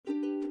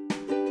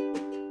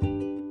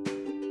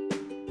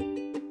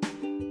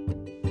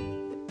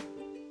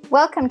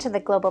Welcome to the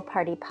Global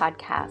Party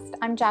Podcast.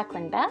 I'm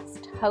Jacqueline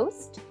Best,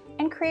 host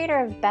and creator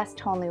of Best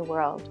Whole New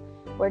World,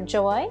 where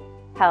joy,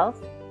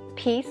 health,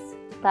 peace,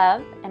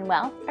 love, and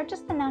wealth are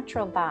just the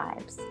natural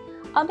vibes.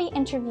 I'll be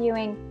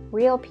interviewing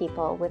real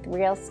people with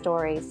real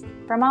stories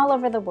from all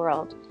over the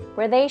world,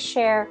 where they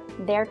share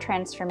their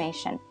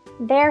transformation,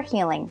 their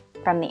healing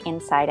from the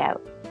inside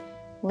out.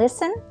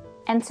 Listen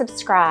and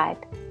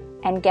subscribe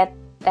and get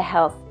the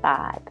health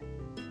vibe.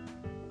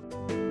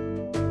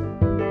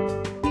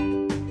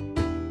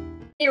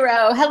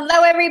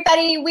 Hello,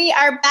 everybody. We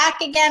are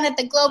back again at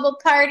the Global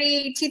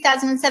Party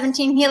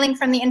 2017 Healing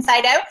from the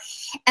Inside Out.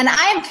 And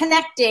I am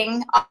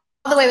connecting all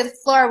the way with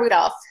Flora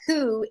Rudolph,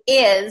 who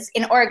is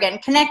in Oregon,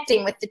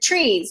 connecting with the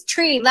trees.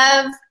 Tree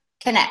Love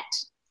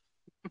Connect.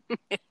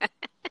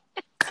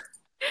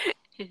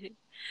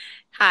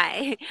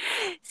 Hi.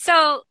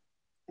 So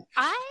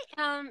I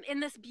am in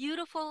this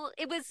beautiful,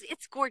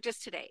 it's gorgeous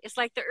today. It's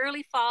like the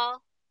early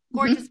fall,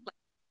 gorgeous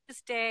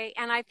day.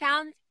 And I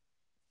found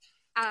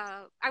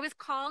I was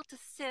called to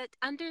sit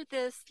under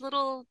this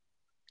little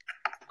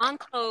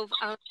enclave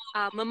of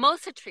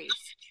mimosa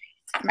trees.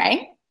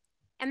 Right.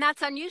 And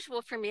that's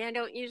unusual for me.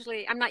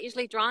 I'm not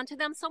usually drawn to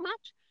them so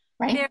much.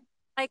 Right. They're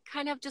like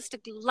kind of just a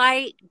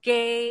light,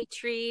 gay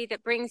tree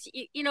that brings,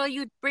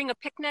 you'd bring a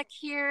picnic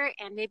here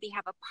and maybe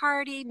have a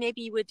party.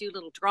 Maybe you would do a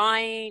little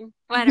drawing,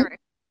 whatever.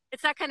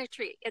 It's that kind of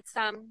tree. It's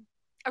a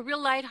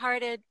real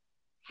lighthearted,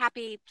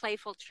 happy,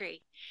 playful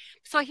tree.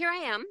 So here I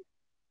am.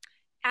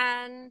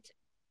 And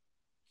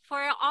for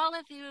all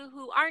of you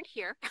who aren't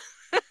here,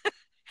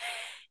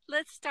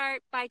 let's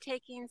start by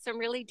taking some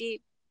really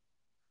deep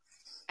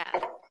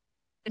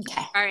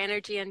our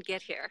energy and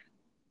get here.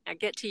 Now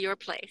get to your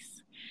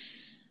place.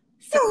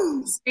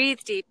 So breathe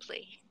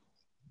deeply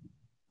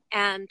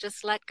and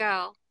just let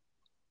go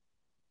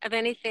of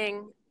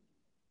anything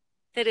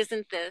that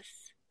isn't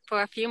this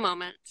for a few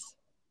moments.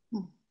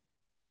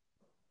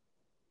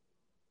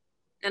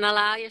 And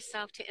allow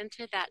yourself to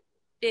enter that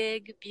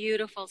big,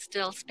 beautiful,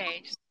 still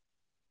space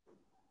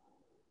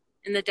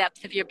in the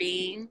depth of your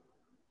being.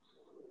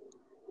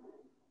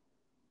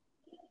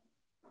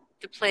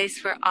 The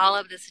place where all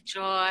of this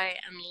joy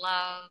and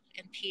love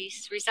and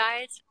peace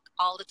resides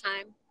all the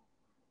time.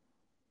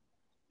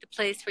 The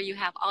place where you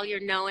have all your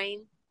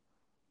knowing.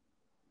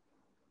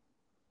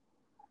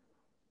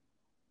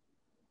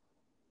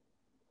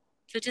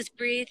 So just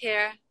breathe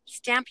here.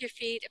 Stamp your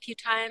feet a few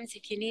times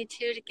if you need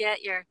to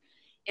get your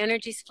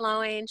energies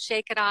flowing.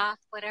 Shake it off,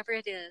 whatever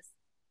it is.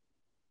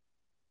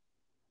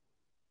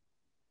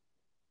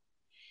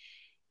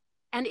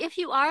 And if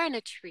you are in a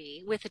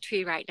tree, with a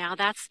tree right now,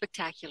 that's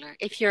spectacular.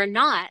 If you're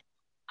not,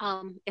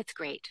 it's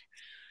great.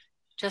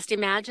 Just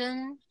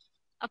imagine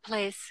a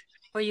place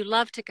where you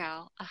love to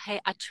go,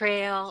 a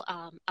trail,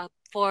 a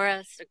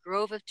forest, a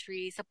grove of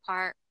trees, a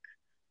park,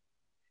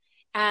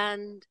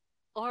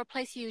 or a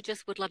place you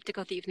just would love to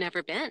go that you've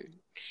never been.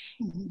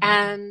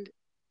 And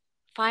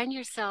find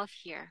yourself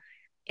here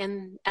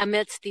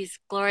amidst these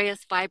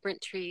glorious,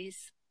 vibrant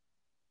trees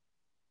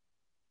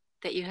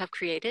that you have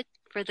created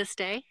for this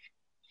day.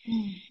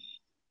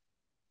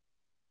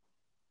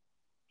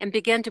 And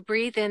begin to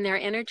breathe in their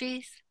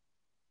energies.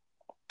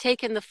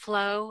 Take in the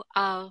flow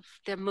of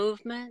their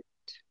movement.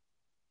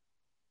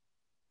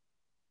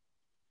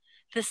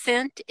 The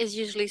scent is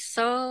usually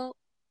so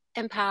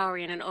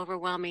empowering and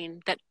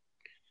overwhelming that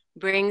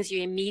brings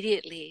you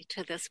immediately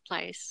to this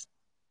place,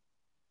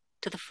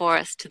 to the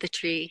forest, to the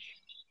tree.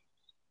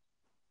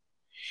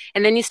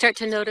 And then you start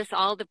to notice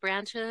all the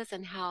branches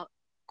and how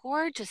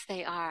gorgeous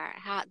they are,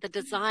 how the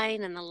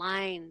design and the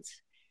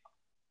lines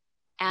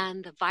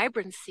and the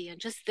vibrancy and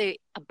just the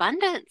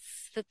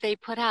abundance that they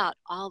put out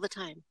all the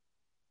time.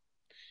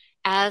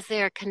 As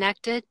they are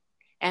connected,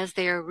 as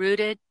they are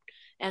rooted,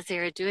 as they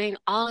are doing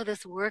all of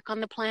this work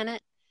on the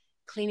planet,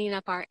 cleaning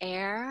up our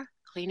air,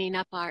 cleaning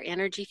up our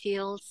energy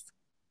fields,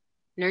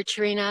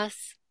 nurturing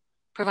us,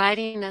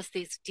 providing us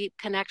these deep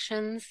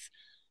connections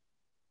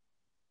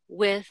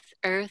with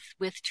earth,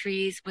 with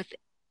trees, with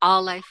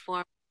all life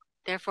form,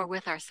 therefore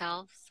with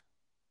ourselves.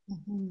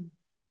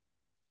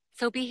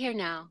 So be here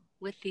now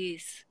with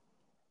these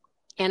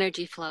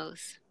energy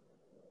flows.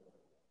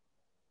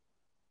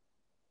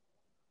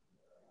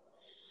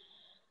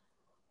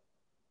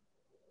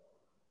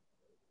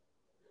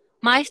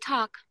 My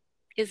talk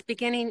is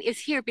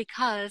here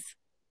because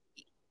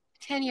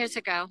 10 years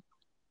ago,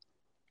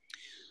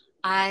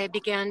 I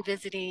began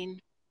visiting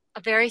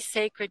a very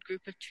sacred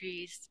group of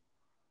trees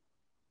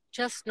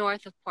just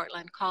north of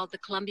Portland called the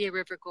Columbia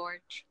River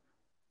Gorge.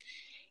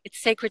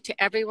 It's sacred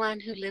to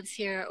everyone who lives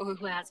here or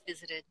who has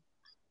visited.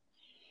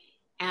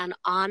 And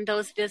on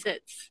those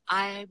visits,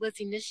 I was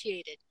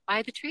initiated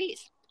by the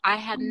trees. I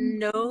had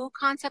no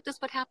concept of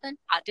what happened.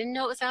 I didn't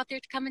know it was out there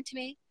coming to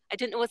me. I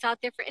didn't know it was out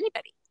there for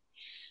anybody.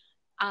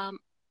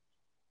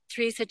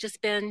 Trees had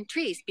just been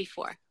trees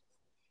before.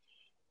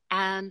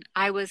 And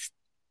I was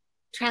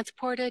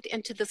transported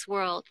into this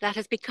world that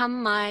has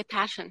become my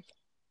passion.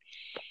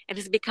 It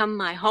has become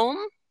my home.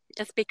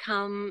 It's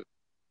become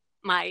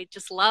my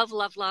just love.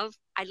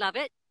 I love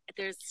it.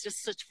 There's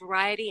just such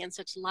variety and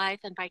such life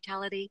and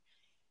vitality,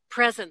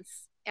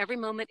 presence, every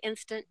moment,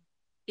 instant,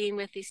 being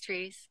with these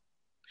trees.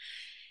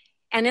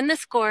 And in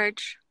this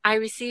gorge, I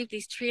received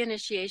these tree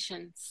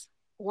initiations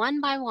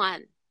one by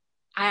one.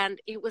 And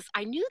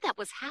I knew that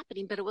was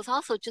happening, but it was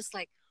also just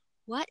like,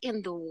 what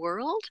in the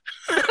world?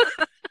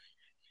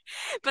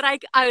 But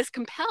I was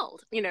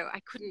compelled,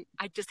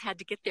 I just had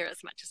to get there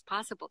as much as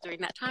possible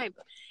during that time.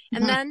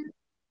 And then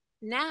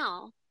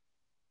now,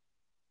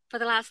 for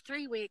the last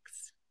 3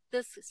 weeks,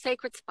 this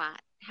sacred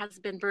spot has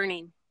been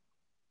burning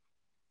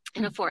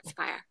in a forest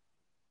fire.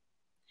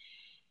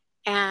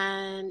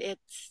 And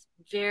it's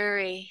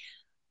very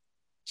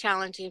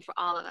challenging for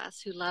all of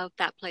us who love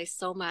that place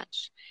so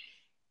much.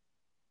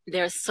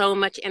 There's so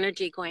much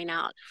energy going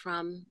out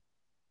from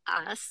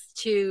us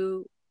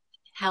to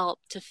help,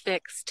 to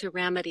fix, to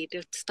remedy,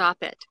 to stop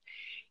it.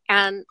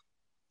 And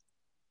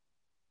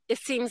it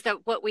seems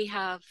that what we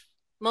have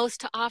most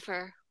to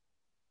offer,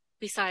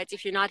 besides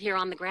if you're not here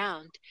on the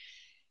ground,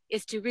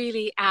 is to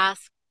really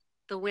ask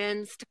the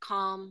winds to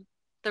calm,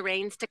 the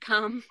rains to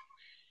come,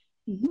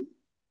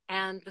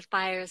 and the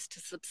fires to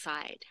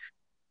subside,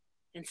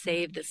 and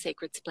save the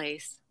sacred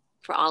place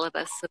for all of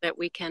us so that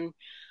we can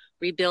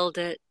rebuild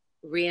it,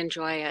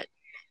 re-enjoy it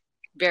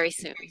very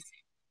soon.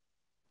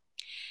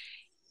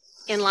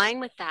 In line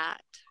with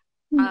that,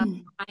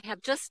 I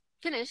have just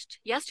finished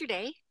last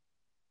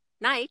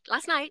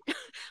night,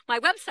 my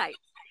website.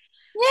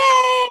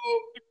 Yay!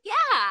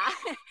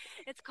 Yeah.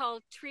 It's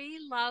called Tree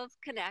Love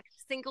Connect,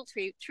 single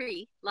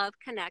tree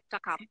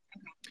loveconnect.com.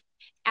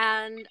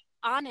 And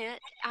on it,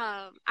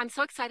 I'm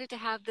so excited to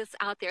have this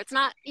out there. It's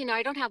not,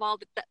 I don't have all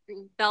the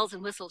bells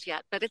and whistles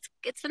yet, but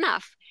it's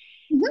enough.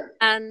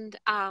 And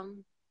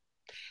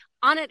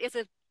on it is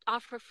an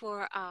offer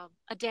for a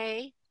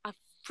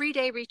free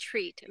day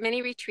retreat, a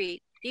mini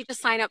retreat. You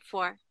just sign up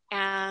for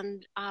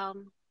and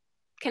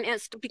can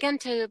begin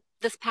to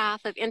this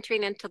path of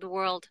entering into the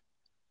world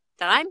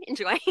that I'm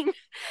enjoying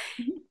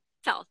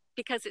itself,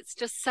 because it's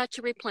just such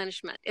a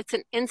replenishment. It's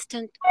an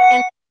instant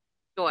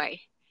joy.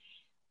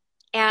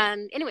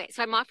 And anyway,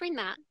 so I'm offering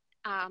that.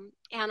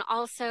 And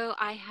also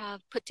I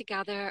have put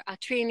together a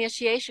tree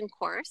initiation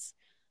course,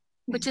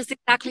 which is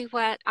exactly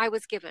what I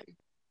was given.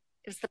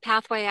 It's the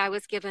pathway I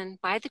was given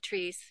by the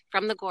trees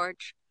from the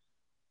gorge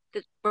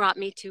that brought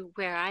me to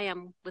where I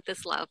am with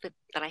this love that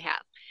I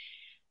have.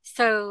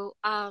 So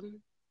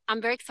I'm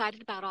very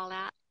excited about all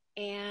that,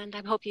 and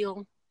I hope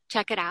you'll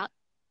check it out.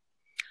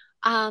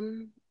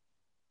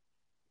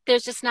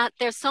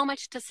 There's so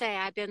much to say.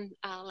 I've been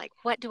like,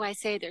 what do I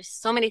say? There's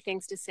so many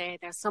things to say.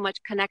 There's so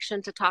much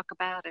connection to talk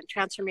about and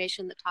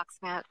transformation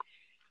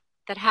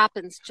that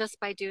happens just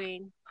by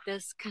doing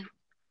this,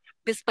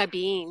 by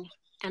being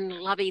and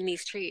loving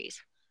these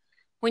trees.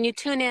 When you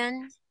tune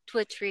in to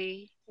a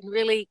tree and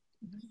really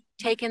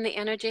take in the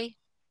energy,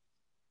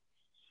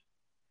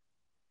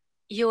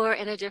 you're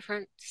in a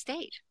different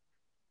state,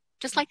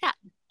 just like that.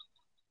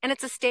 And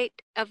it's a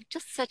state of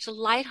just such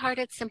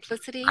lighthearted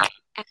simplicity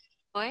and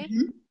joy.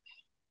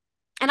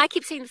 And I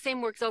keep saying the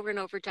same words over and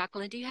over,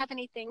 Jacqueline. Do you have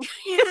anything?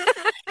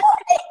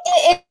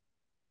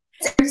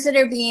 Words that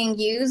are being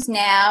used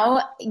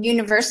now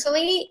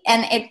universally,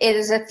 and it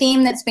is a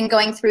theme that's been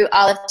going through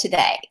all of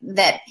today,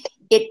 that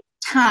it's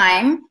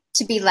time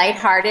to be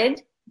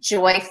lighthearted,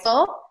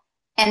 joyful,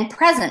 and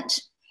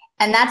present.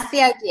 And that's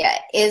the idea,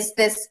 is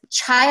this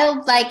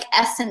childlike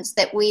essence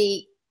that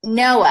we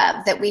know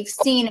of, that we've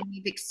seen and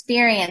we've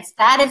experienced.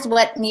 That is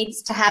what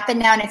needs to happen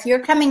now. And if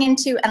you're coming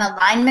into an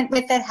alignment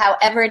with it,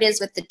 however it is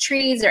with the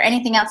trees or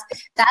anything else,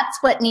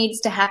 that's what needs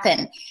to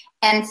happen.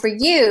 And for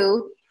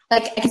you,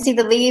 like, I can see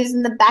the leaves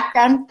in the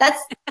background.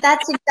 That's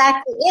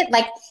exactly it.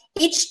 Like,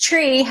 each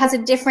tree has a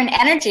different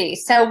energy.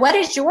 So what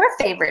is your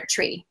favorite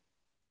tree?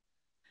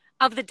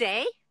 Of the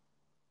day?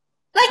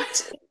 Like,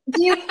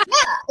 yeah,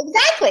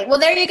 exactly. Well,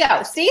 there you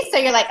go. See, so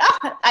you're like,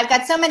 oh, I've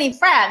got so many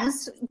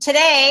friends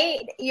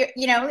today.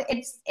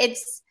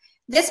 It's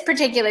this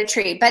particular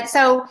tree. But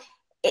so,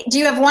 do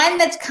you have one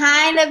that's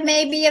kind of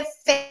maybe a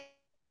favorite?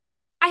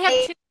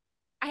 I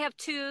have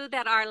two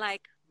that are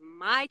like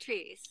my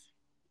trees.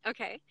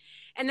 Okay,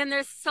 and then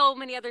there's so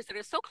many others that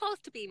are so close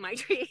to being my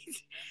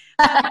trees.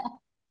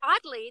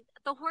 Oddly,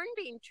 the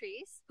hornbeam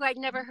trees, who I'd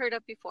never heard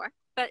of before,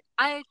 but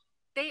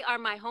they are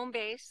my home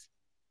base.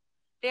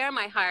 They are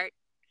my heart.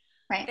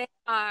 Right. They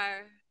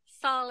are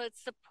solid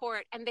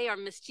support, and they are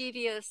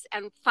mischievous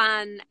and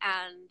fun,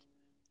 and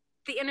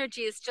the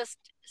energy is just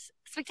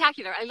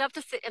spectacular. I love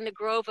to sit in the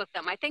grove of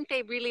them. I think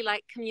they really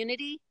like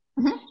community.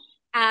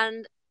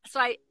 And so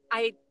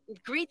I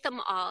greet them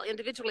all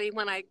individually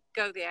when I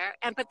go there,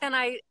 but then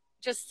I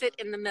just sit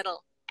in the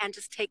middle and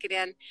just take it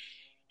in,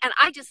 and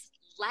I just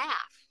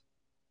laugh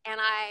and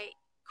I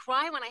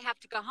cry when I have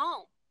to go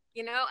home.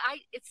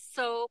 It's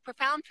so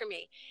profound for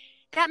me.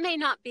 That may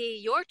not be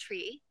your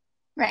tree,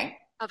 right?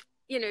 Of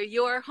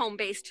your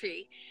home-based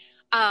tree,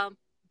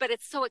 but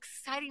it's so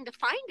exciting to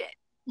find it.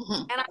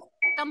 And I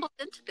stumbled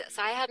into this.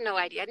 I had no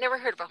idea. I'd never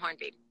heard of a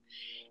hornbeam.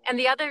 And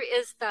the other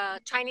is the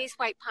Chinese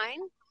white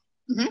pine,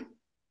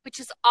 which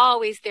is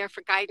always there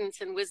for guidance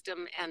and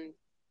wisdom and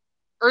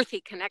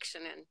earthy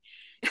connection.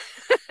 And,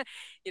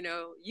 you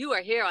know, you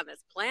are here on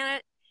this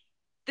planet.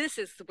 This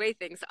is the way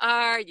things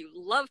are. You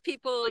love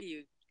people,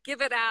 you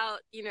give it out,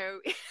 you know.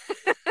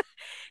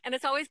 And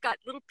it's always got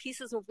little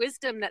pieces of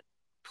wisdom that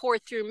pour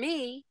through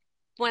me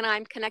when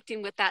I'm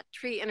connecting with that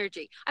tree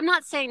energy. I'm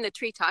not saying the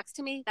tree talks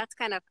to me. That's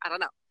kind of, I don't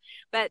know.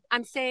 But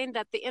I'm saying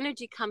that the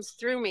energy comes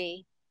through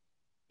me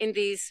in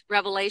these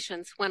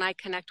revelations when I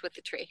connect with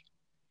the tree.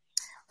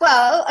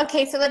 Well,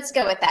 okay, so let's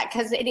go with that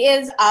because it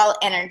is all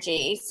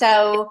energy.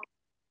 So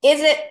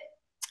is it,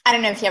 I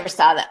don't know if you ever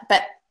saw that,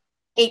 but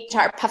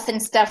HR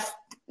Pufnstuf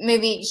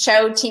movie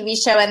show,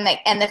 TV show, and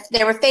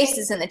there were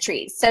faces in the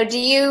trees. So do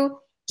you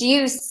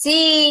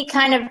see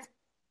kind of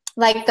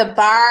like the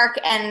bark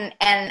and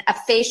a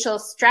facial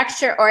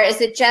structure, or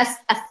is it just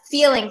a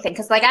feeling thing?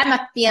 Because like I'm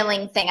a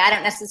feeling thing. I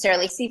don't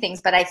necessarily see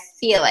things, but I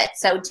feel it.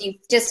 So do you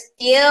just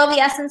feel the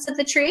essence of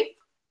the tree?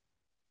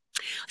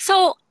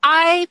 So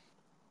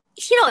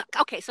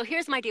okay, so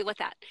here's my deal with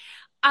that.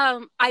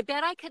 I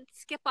bet I could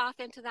skip off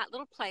into that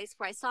little place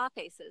where I saw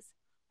faces,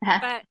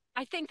 but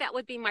I think that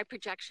would be my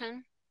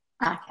projection.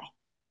 Okay.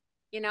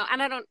 You know,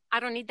 and I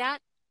don't need that.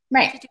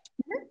 Right.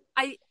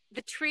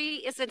 The tree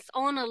is its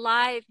own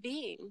alive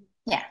being.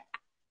 Yeah.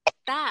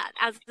 That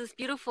as this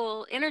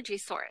beautiful energy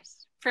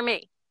source for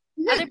me.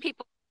 Other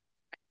people,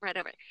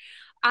 whatever.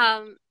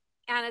 And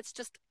it's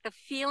just the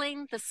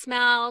feeling, the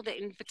smell, the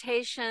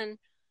invitation,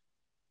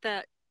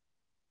 the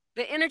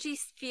energy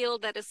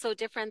field that is so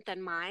different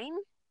than mine.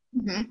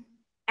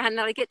 And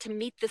that I get to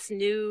meet this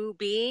new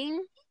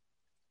being.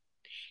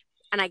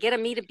 And I get to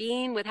meet a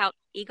being without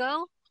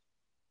ego.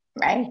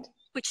 Right.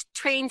 Which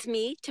trains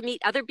me to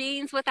meet other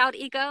beings without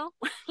ego,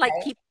 like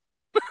right. people.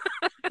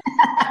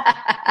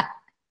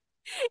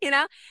 You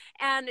know,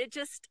 and it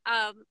just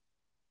the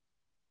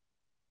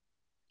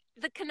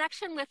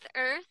connection with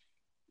Earth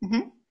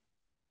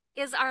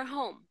is our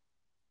home.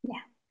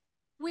 Yeah,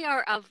 we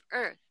are of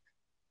Earth.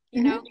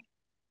 You know,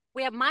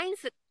 we have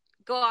minds that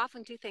go off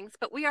and do things,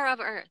 but we are of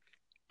Earth,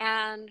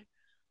 and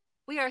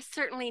we are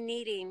certainly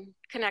needing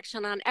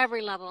connection on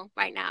every level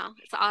right now.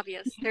 It's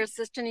obvious. There's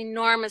just an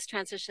enormous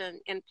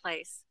transition in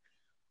place.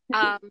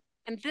 And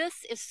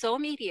this is so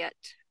immediate.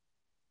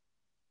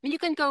 I mean, you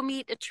can go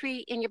meet a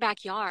tree in your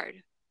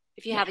backyard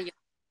if you have a yard,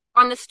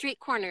 on the street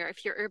corner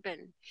if you're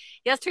urban.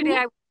 Yesterday,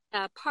 I was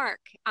in a park.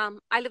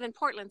 I live in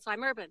Portland, so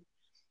I'm urban.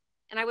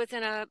 And I was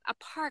in a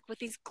park with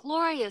these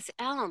glorious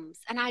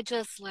elms, and I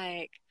just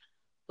like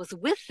was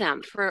with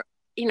them for,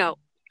 you know,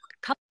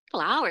 a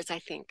couple hours, I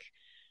think.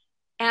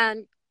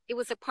 And it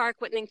was a park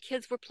when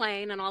kids were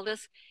playing and all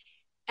this.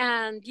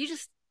 And you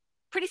just,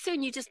 pretty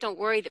soon, you just don't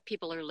worry that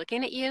people are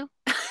looking at you.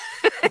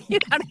 You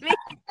know what I mean?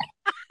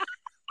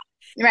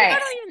 Right. You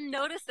don't even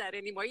notice that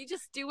anymore. You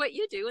just do what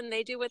you do and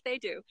they do what they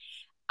do.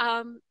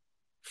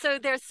 So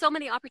there's so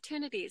many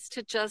opportunities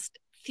to just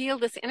feel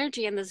this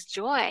energy and this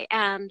joy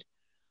and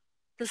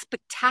the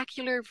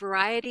spectacular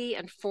variety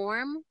and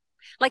form.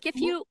 Like if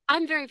you,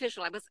 I'm very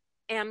visual.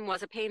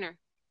 was a painter.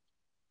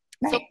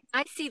 Right.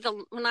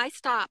 So when I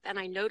stop and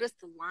I notice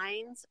the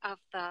lines of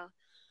the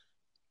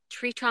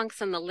tree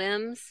trunks and the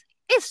limbs,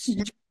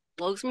 it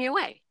blows me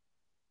away.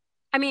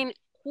 I mean,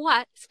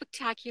 what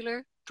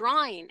spectacular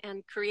drawing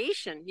and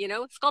creation, you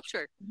know,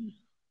 sculpture.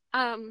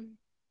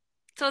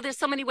 So there's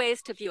so many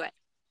ways to view it.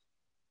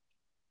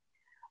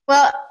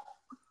 Well,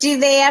 do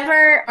they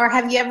ever, or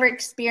have you ever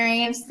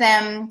experienced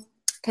them,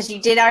 because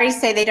you did already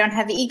say they don't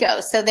have ego,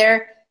 so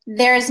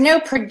there's no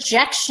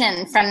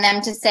projection from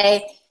them to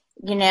say,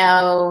 you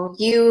know,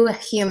 you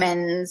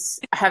humans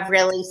have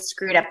really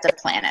screwed up the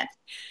planet.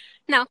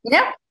 No. You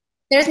know,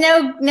 there's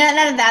none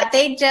of that.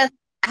 They just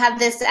have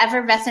this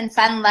effervescent,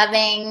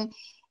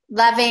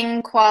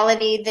 loving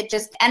quality that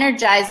just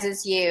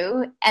energizes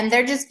you, and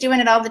they're just doing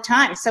it all the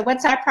time. So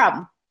what's our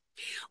problem?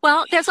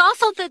 Well, there's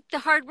also the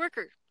hard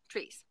worker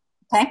trees.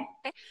 Okay.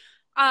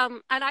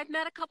 And I've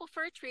met a couple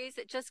fir trees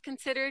that just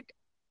considered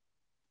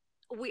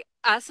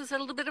us as a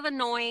little bit of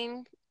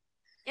annoying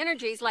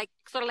energies, like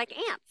sort of like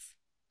ants.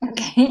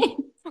 Okay.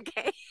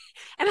 Okay.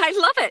 And I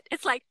love it.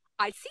 It's like,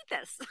 I see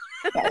this.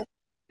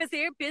 Because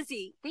they're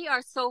busy. They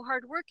are so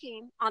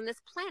hardworking on this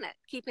planet,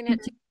 keeping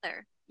it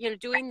together, you know,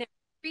 doing their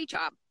tree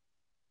job.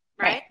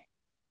 Right?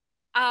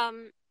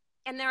 And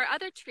there are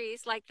other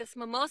trees like this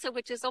mimosa,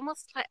 which is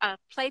almost like a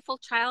playful,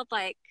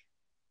 childlike,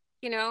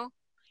 you know,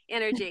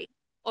 energy.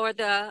 Or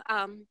the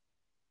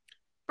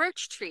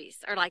birch trees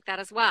are like that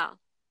as well.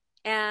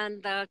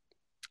 And the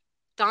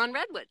dawn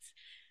redwoods.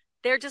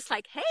 They're just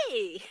like,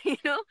 hey, you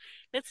know,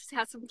 let's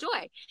have some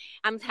joy.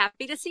 I'm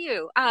happy to see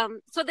you.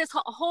 So there's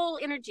a whole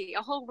energy,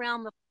 a whole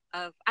realm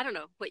of I don't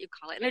know what you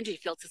call it. Energy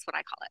fields is what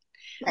I call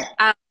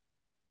it.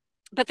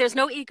 But there's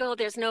no ego.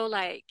 There's no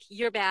like,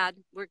 you're bad,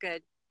 we're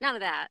good. None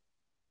of that.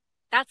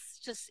 It's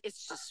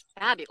just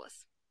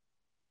fabulous.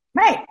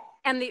 Right.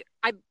 And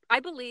I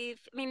believe,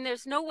 I mean,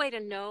 there's no way to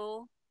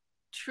know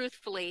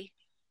truthfully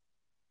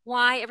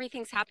why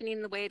everything's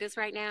happening the way it is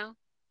right now.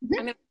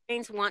 I mean,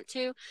 brains want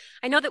to.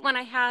 I know that when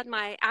I had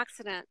my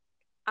accident,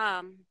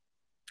 I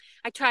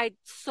tried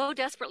so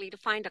desperately to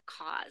find a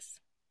cause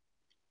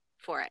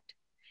for it.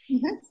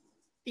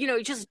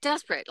 Mm-hmm. Just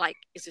desperate. Like,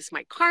 is this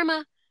my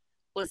karma?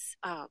 Was,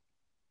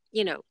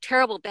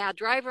 terrible bad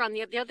driver on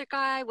the other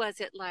guy? Was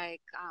it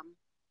like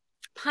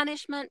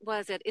punishment?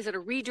 Is it a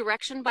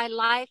redirection by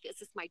life? Is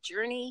this my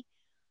journey?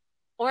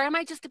 Or am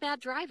I just a bad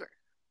driver?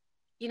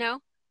 You know?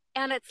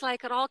 And it's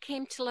like, it all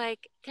came to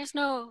like,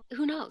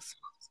 who knows?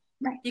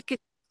 Right. You could,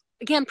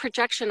 again,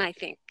 projection, I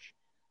think,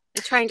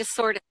 and trying to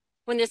sort it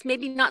when there's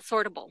maybe not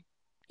sortable.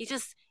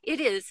 It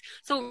is.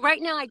 So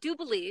right now, I do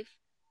believe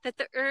that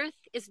the earth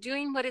is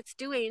doing what it's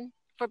doing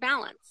for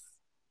balance.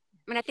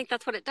 I mean, I think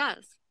that's what it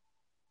does,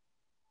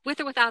 with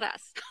or without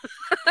us.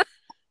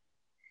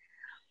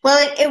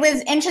 Well, it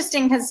was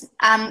interesting because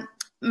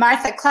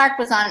Martha Clark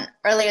was on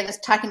earlier this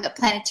talking about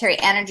planetary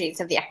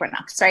energies of the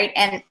equinox, right?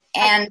 And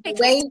the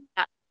way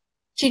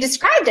she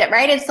described it,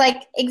 right? It's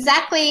like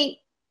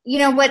exactly,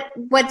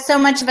 what so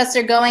much of us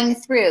are going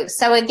through.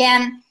 So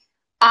again,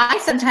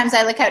 sometimes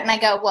I look out and I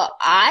go, well,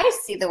 I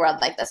see the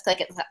world like this.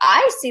 Like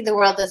I see the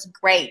world as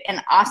great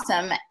and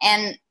awesome.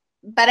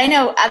 But I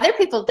know other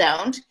people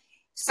don't.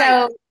 So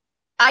right.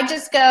 I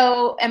just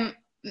go, I'm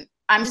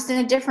just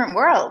in a different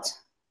world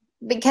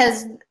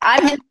because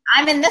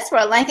I'm in this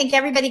world. And I think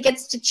everybody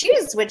gets to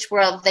choose which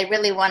world they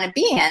really want to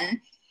be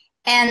in.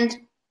 And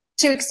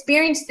to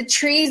experience the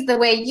trees the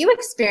way you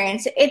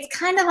experience it, it's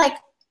kind of like,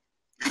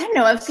 I don't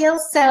know, it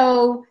feels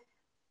so,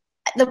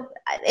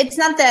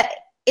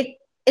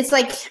 it's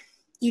like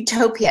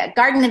utopia,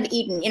 Garden of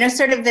Eden,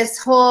 sort of this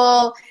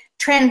whole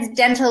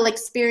transcendental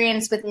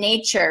experience with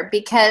nature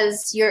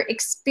because you're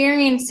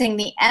experiencing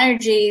the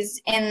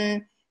energies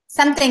in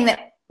something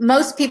that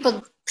most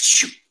people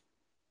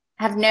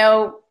have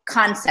no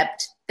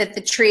concept that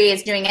the tree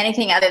is doing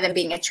anything other than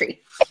being a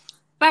tree.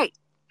 Right.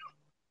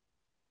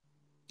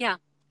 Yeah.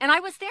 And I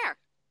was there.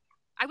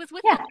 I was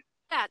with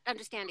that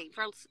understanding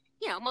for,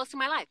 most of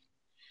my life.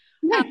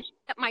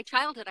 At my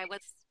childhood, I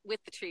was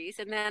with the trees.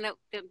 And then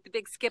the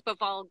big skip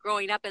of all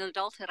growing up in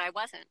adulthood, I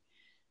wasn't.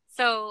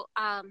 So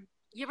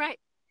you're right.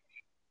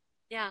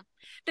 Yeah.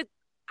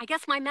 I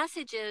guess my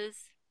message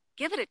is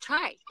give it a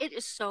try. It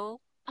is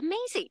so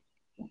amazing.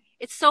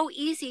 It's so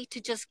easy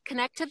to just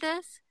connect to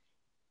this,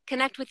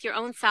 connect with your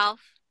own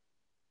self.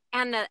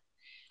 And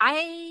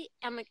I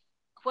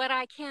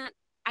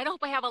hope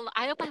I have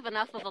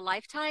enough of a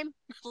lifetime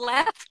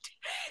left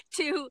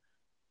to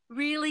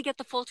really get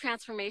the full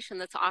transformation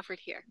that's offered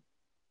here.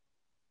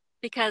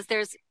 Because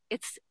the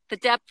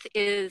depth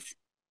is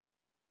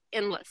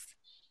endless.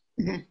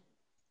 Mm-hmm.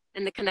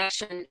 And the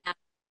connection,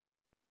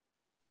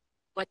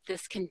 what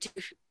this can do,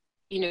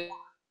 to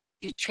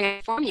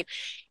transform you.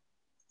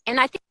 And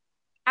I think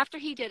after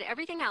he did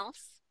everything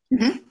else,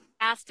 mm-hmm.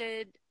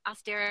 fasted,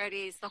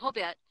 austerities, the whole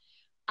bit,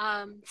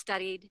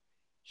 studied,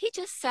 he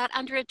just sat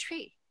under a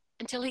tree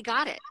until he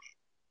got it.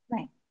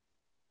 Right.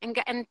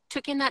 And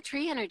took in that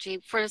tree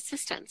energy for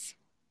assistance.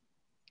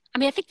 I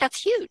mean, I think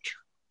that's huge.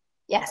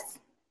 Yes.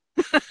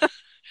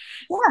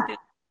 Yeah.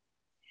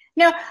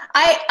 No,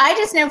 I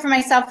just know for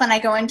myself when I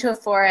go into a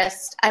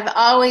forest,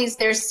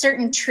 there's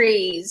certain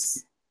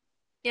trees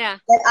that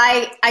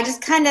I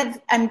just kind of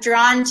am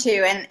drawn to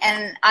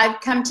and I've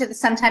come to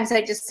sometimes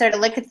I just sort of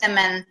look at them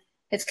and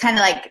it's kind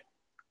of like,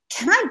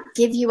 can I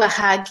give you a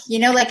hug?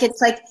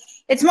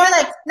 It's more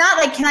like, not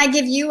like, can I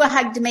give you a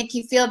hug to make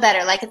you feel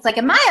better? Like, it's like,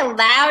 am I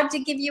allowed to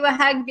give you a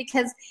hug?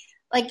 Because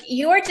like,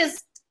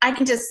 I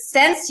can just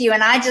sense you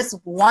and I just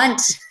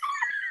want.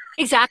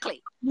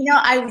 Exactly.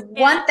 I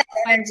want that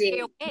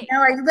energy. Okay.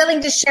 Are you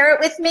willing to share it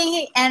with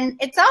me? And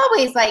it's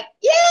always like,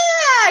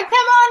 yeah, come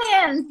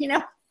on in,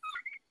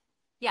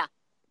 Yeah.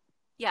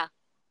 Yeah.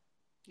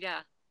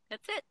 Yeah.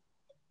 That's it.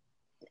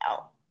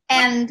 No.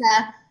 And,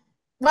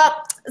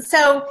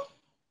 so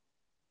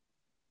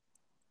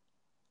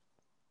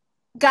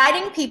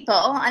guiding people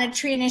on a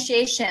tree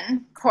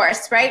initiation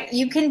course, right?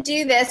 You can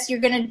do this. You're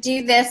going to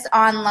do this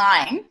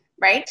online,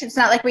 right? It's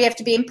not like we have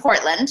to be in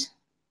Portland.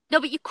 No,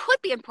 but you could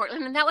be in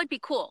Portland, and that would be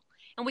cool.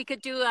 And we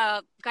could do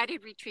a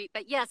guided retreat.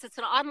 But yes, it's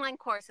an online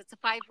course. It's a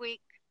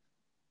 5-week.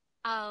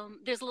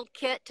 There's a little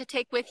kit to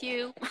take with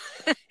you,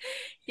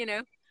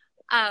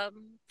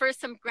 first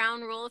some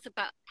ground rules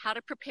about how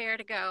to prepare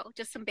to go,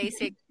 just some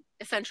basic,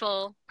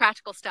 essential,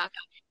 practical stuff.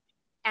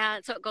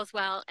 And so it goes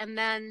well. And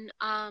then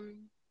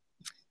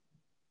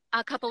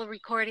a couple of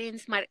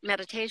recordings,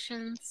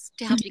 meditations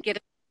to help you get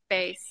a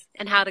space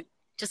and how to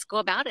just go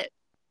about it.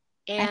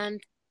 And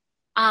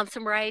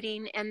some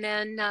writing, and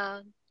then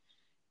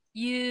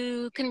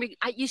you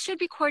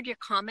should record your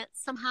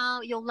comments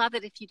somehow. You'll love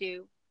it if you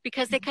do,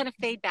 because they kind of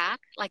fade back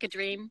like a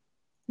dream.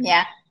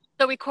 Yeah.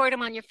 So record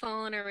them on your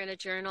phone or in a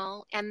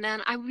journal, and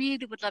then I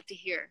really would love to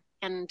hear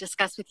and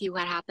discuss with you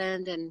what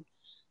happened, and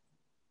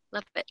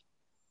love it.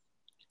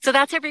 So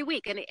that's every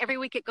week, and every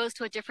week it goes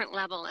to a different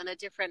level and a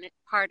different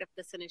part of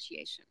this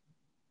initiation.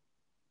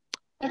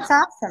 That's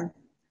awesome.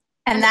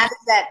 And that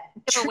is at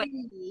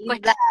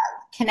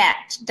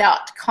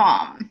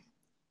treeloveconnect.com.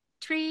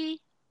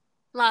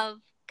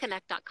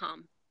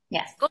 treeloveconnect.com.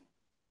 Yes.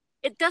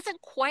 It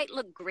doesn't quite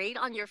look great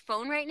on your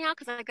phone right now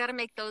because I got to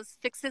make those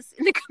fixes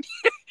in the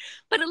computer,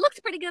 but it looks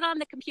pretty good on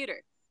the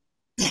computer.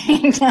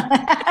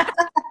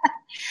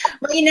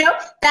 Well,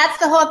 that's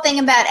the whole thing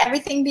about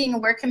everything being a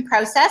work in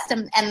process,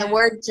 and the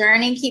word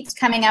journey keeps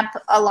coming up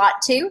a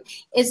lot too,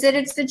 is that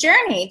it's the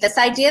journey. This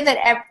idea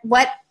that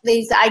what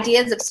these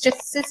ideas of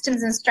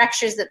systems and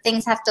structures, that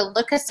things have to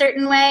look a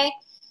certain way,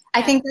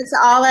 I think that's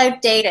all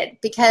outdated,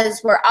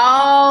 because we're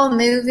all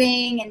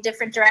moving in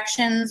different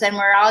directions and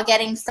we're all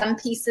getting some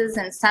pieces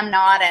and some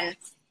not. And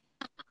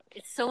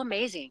it's so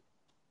amazing.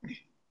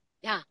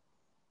 Yeah.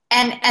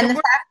 And the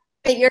fact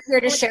that you're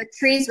here to share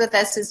trees with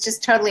us is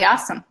just totally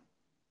awesome.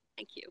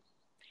 Thank you.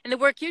 And the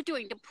work you're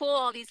doing to pull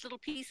all these little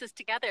pieces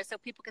together so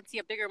people can see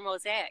a bigger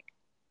mosaic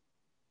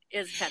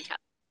is fantastic.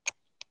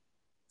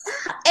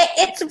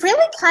 It's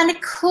really kind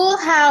of cool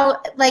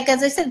how, like,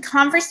 as I said,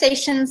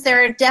 conversations,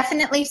 there are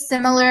definitely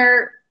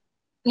similar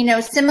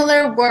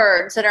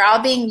words that are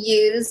all being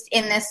used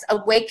in this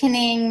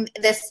awakening,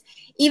 this,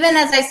 even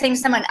as I say to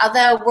someone,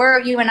 although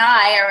you and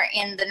I are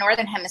in the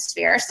Northern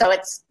Hemisphere, so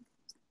it's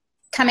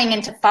coming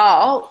into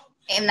fall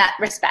in that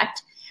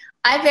respect,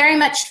 I very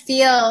much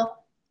feel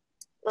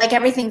like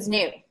everything's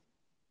new.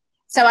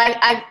 So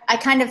I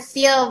kind of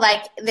feel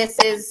like this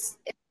is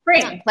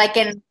spring, like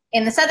in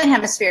the Southern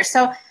Hemisphere.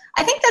 So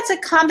I think that's a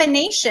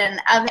combination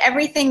of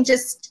everything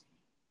just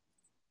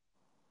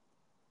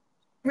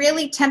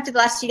really tempted the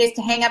last few days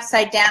to hang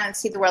upside down and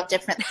see the world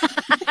differently.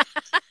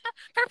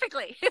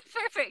 Perfectly.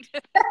 Perfect.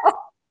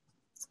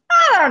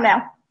 I don't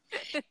know.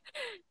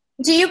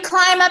 Do you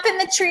climb up in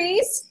the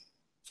trees?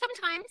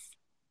 Sometimes.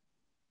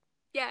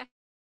 Yeah.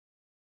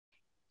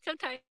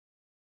 Sometimes.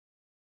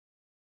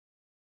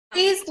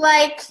 Trees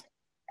like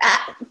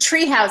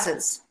tree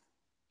houses.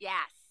 Yes.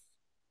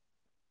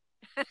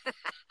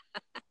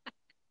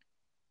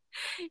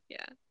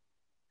 Yeah.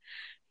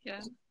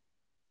 Yeah.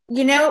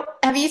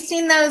 Have you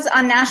seen those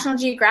on National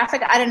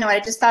Geographic? I don't know what I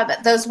just thought,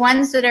 but those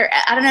ones that are,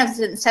 I don't know if it's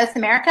in South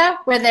America,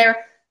 where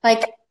they're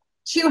like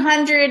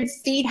 200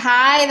 feet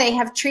high. They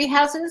have tree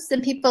houses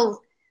and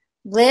people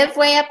live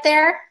way up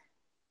there.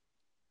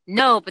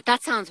 No, but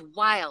that sounds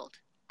wild.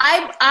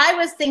 I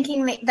was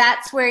thinking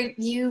that's where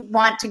you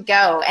want to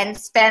go and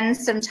spend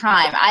some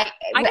time.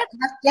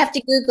 You have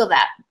to Google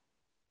that.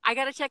 I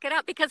got to check it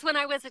out, because when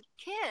I was a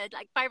kid,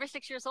 like 5 or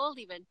 6 years old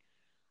even,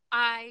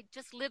 I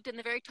just lived in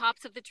the very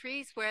tops of the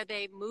trees where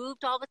they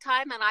moved all the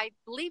time, and I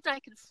believed I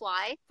could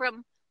fly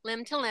from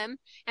limb to limb,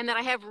 and that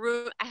I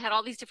had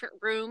all these different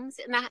rooms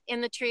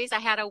in the trees. I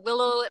had a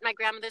willow at my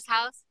grandmother's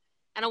house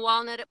and a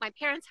walnut at my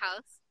parents'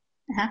 house.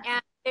 Uh-huh.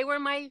 And they were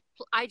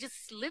I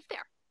just lived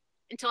there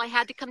until I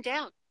had to come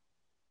down.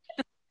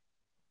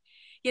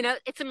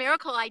 It's a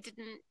miracle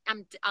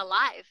I'm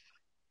alive,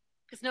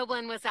 because no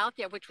one was out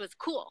there, which was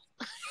cool.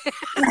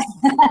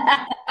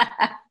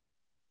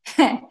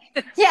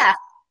 Yeah.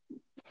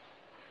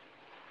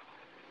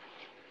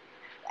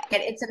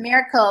 It's a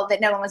miracle that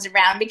no one was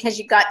around, because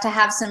you got to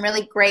have some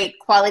really great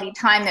quality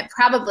time that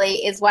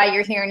probably is why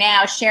you're here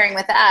now sharing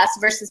with us,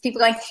 versus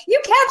people going,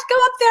 you can't go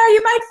up there,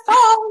 you might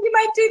fall, you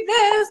might do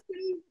this,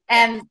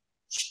 and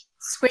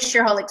squish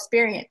your whole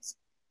experience.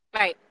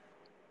 Right.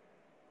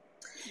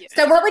 Yeah.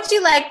 So what would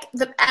you like,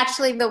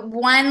 the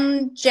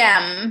one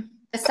gem,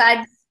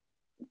 besides,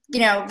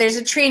 there's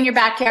a tree in your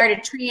backyard,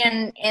 a tree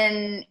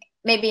in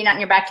maybe not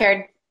in your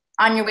backyard,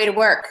 on your way to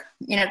work,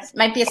 it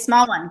might be a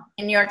small one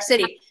in New York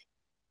City.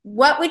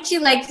 What would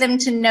you like them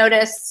to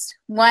notice,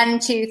 1,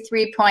 2,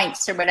 3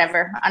 points or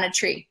whatever on a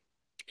tree?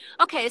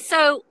 Okay,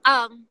 so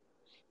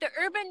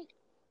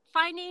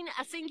finding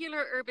a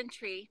singular urban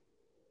tree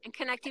and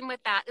connecting with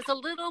that is a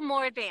little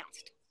more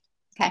advanced.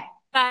 Okay.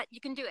 But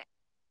you can do it.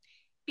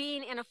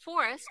 Being in a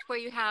forest where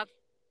you have,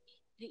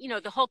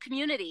 the whole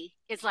community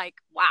is like,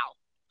 wow.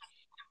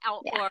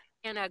 Or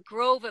in a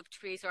grove of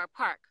trees or a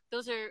park.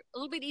 Those are a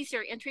little bit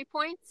easier entry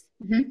points.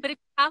 Mm-hmm. But if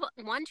you have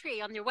one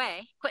tree on your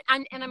way,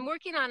 and I'm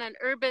working on an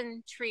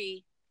urban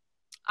tree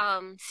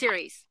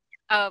series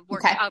of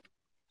work. Okay.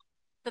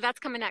 So that's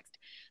coming next.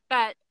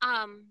 But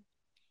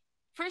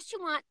first you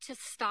want to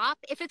stop.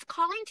 If it's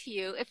calling to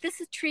you, if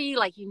this is a tree,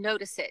 like you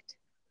notice it,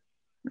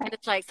 right, and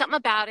it's like something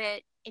about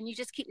it, and you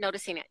just keep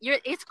noticing it,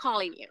 it's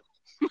calling you.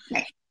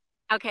 Right.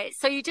 Okay,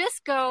 so you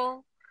just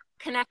go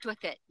connect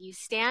with it. You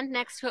stand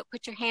next to it,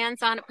 put your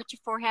hands on it, put your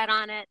forehead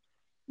on it,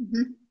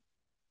 mm-hmm,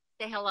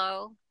 say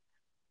hello,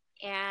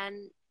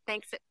 and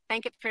thank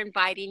it for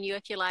inviting you,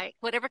 if you like.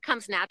 Whatever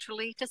comes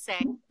naturally to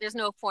say. There's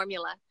no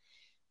formula.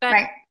 But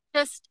right,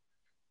 just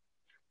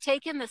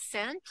take in the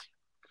scent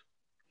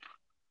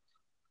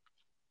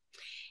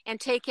and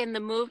take in the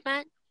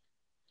movement,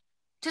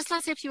 just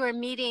as if you were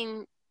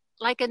meeting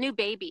like a new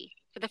baby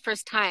for the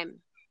first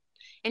time,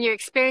 and you're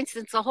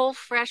experiencing it's a whole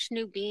fresh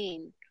new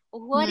being.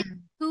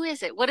 Who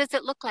is it? What does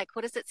it look like?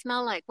 What does it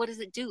smell like? What does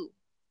it do?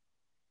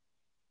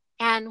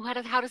 And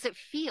how does it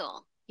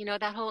feel?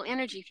 That whole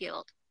energy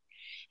field.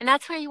 And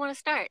that's where you want to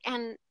start.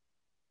 And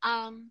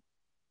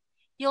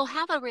you'll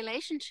have a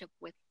relationship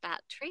with that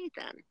tree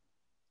then.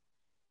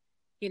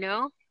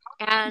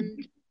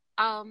 And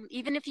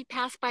even if you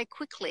pass by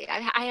quickly,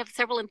 I have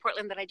several in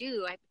Portland that I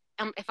do.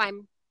 If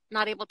I'm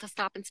not able to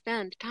stop and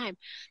spend time.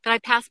 But I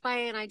pass by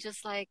and I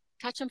just like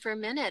touch them for a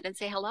minute and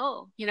say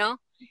hello,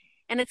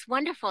 and it's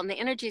wonderful. And the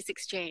energy is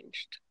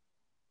exchanged.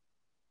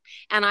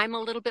 And I'm a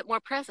little bit more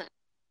present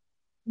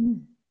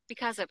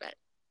because of it.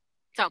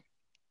 So.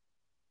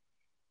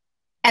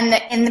 And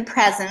in the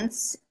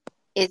presence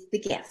is the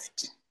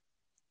gift.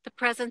 The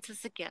presence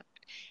is a gift.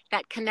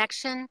 That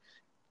connection,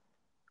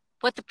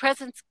 what the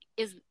presence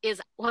is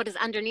what is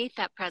underneath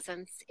that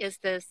presence is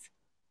this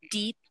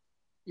deep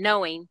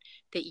knowing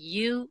that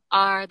you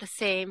are the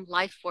same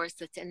life force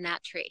that's in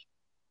that tree.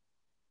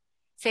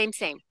 Same.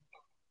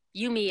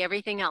 You, me,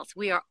 everything else.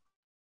 We are.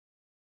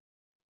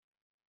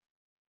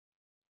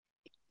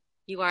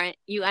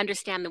 You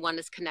understand the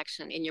oneness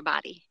connection in your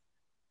body.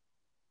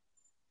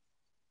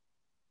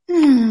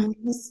 You're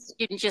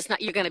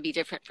going to be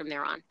different from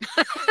there on.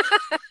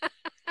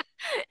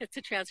 It's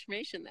a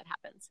transformation that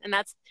happens. And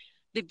that's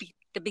the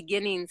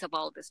beginnings of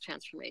all of this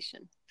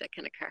transformation that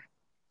can occur.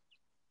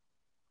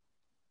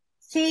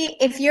 See,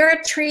 if you're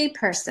a tree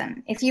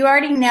person, if you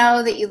already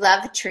know that you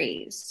love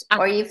trees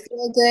or you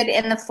feel good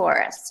in the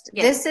forest,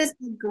 this is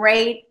a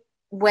great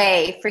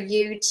way for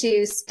you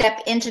to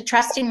step into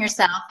trusting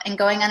yourself and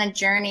going on a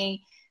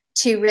journey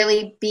to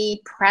really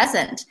be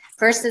present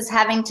versus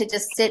having to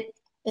just sit,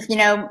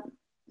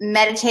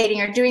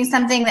 meditating or doing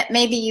something that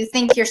maybe you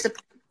think you're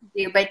supposed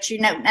to do, but you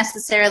don't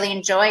necessarily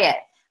enjoy it.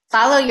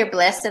 Follow your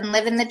bliss and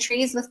live in the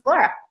trees with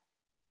Flora.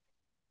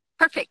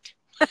 Perfect.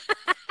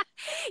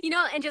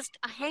 And just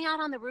hang out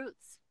on the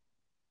roots.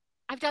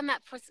 I've done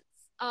that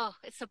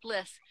it's a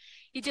bliss.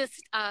 You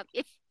just,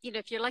 if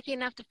you're lucky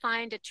enough to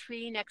find a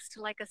tree next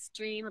to like a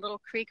stream, a little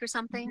creek or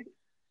something,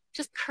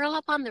 just curl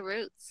up on the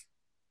roots.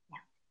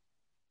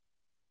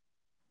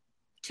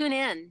 Tune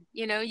in,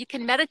 you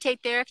can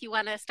meditate there if you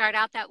want to start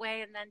out that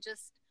way and then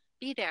just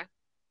be there.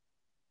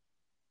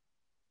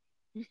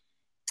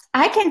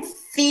 I can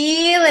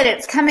feel it.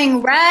 It's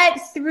coming right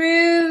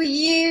through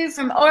you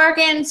from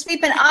Oregon,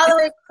 sweeping all the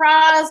way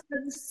across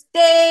the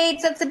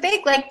States. That's a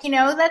big,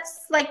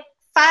 that's like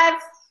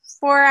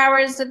 4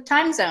 hours of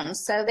time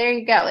zones. So there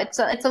you go. It's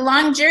a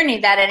long journey,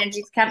 that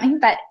energy's coming,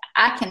 but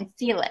I can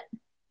feel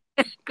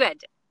it.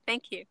 Good.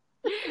 Thank you.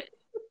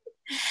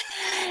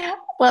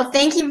 Well,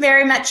 thank you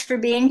very much for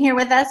being here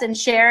with us and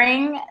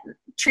sharing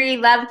Tree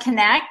Love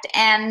Connect.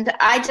 And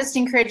I just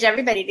encourage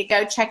everybody to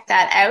go check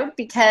that out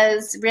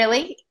because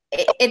really,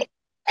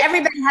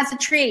 everybody has a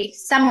tree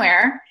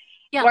somewhere.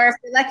 Yeah. Or if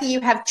you're lucky, you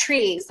have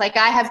trees. Like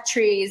I have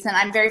trees and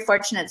I'm very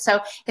fortunate.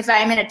 So if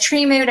I'm in a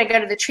tree mood, I go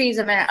to the trees.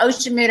 If I'm in an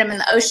ocean mood, I'm in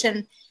the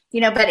ocean,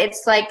 but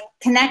it's like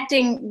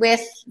connecting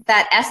with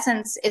that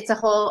essence. It's a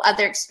whole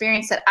other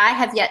experience that I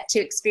have yet to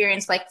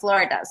experience like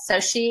Flora does. So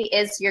she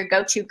is your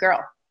go-to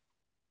girl.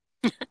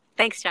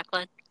 Thanks,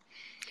 Jacqueline.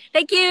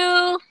 Thank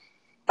you.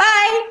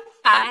 Bye.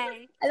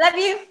 Bye. I love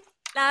you.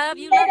 Love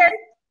you. Later. Love you.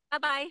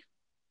 Bye-bye.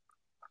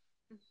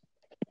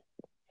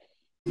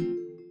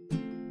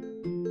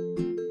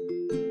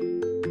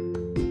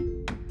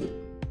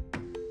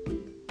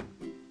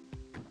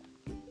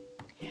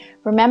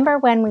 Remember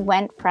when we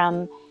went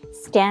from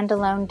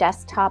standalone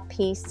desktop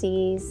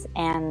PCs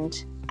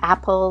and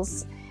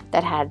Apples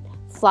that had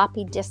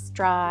floppy disk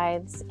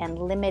drives and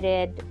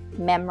limited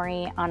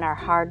memory on our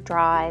hard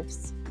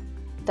drives?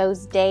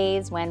 Those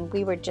days when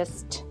we were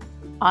just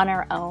on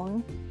our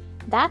own?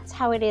 That's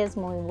how it is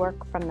when we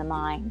work from the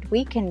mind.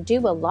 We can do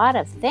a lot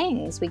of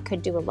things. We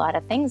could do a lot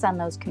of things on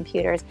those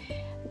computers,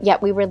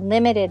 yet we were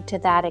limited to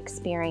that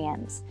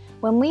experience.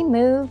 When we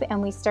move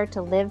and we start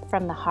to live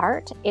from the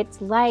heart, it's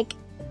like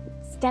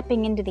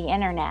stepping into the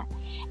internet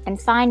and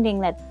finding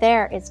that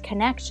there is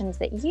connections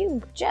that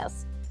you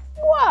just,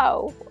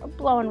 whoa, are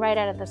blowing right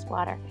out of this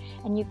water.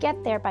 And you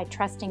get there by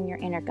trusting your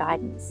inner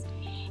guidance.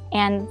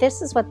 And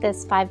this is what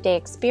this 5-day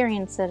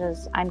experience that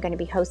I'm going to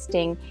be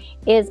hosting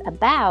is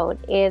about,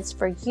 is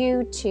for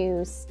you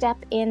to step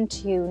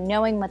into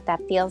knowing what that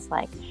feels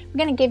like. I'm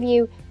going to give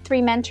you 3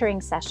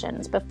 mentoring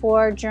sessions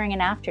before, during,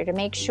 and after to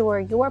make sure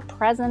you're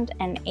present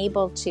and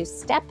able to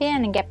step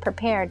in and get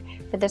prepared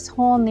for this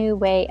whole new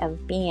way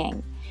of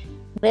being.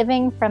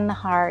 Living from the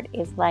heart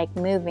is like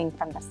moving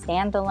from the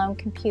standalone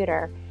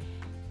computer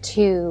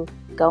to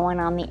going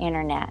on the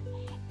internet.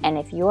 And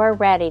if you're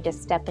ready to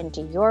step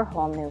into your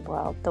whole new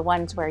world, the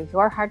ones where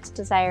your heart's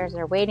desires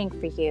are waiting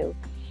for you,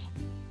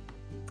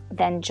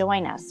 then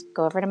join us.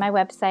 Go over to my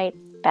website,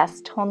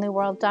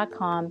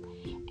 bestwholenewworld.com,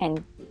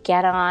 and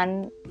get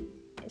on,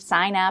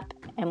 sign up,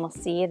 and we'll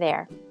see you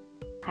there.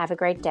 Have a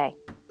great day.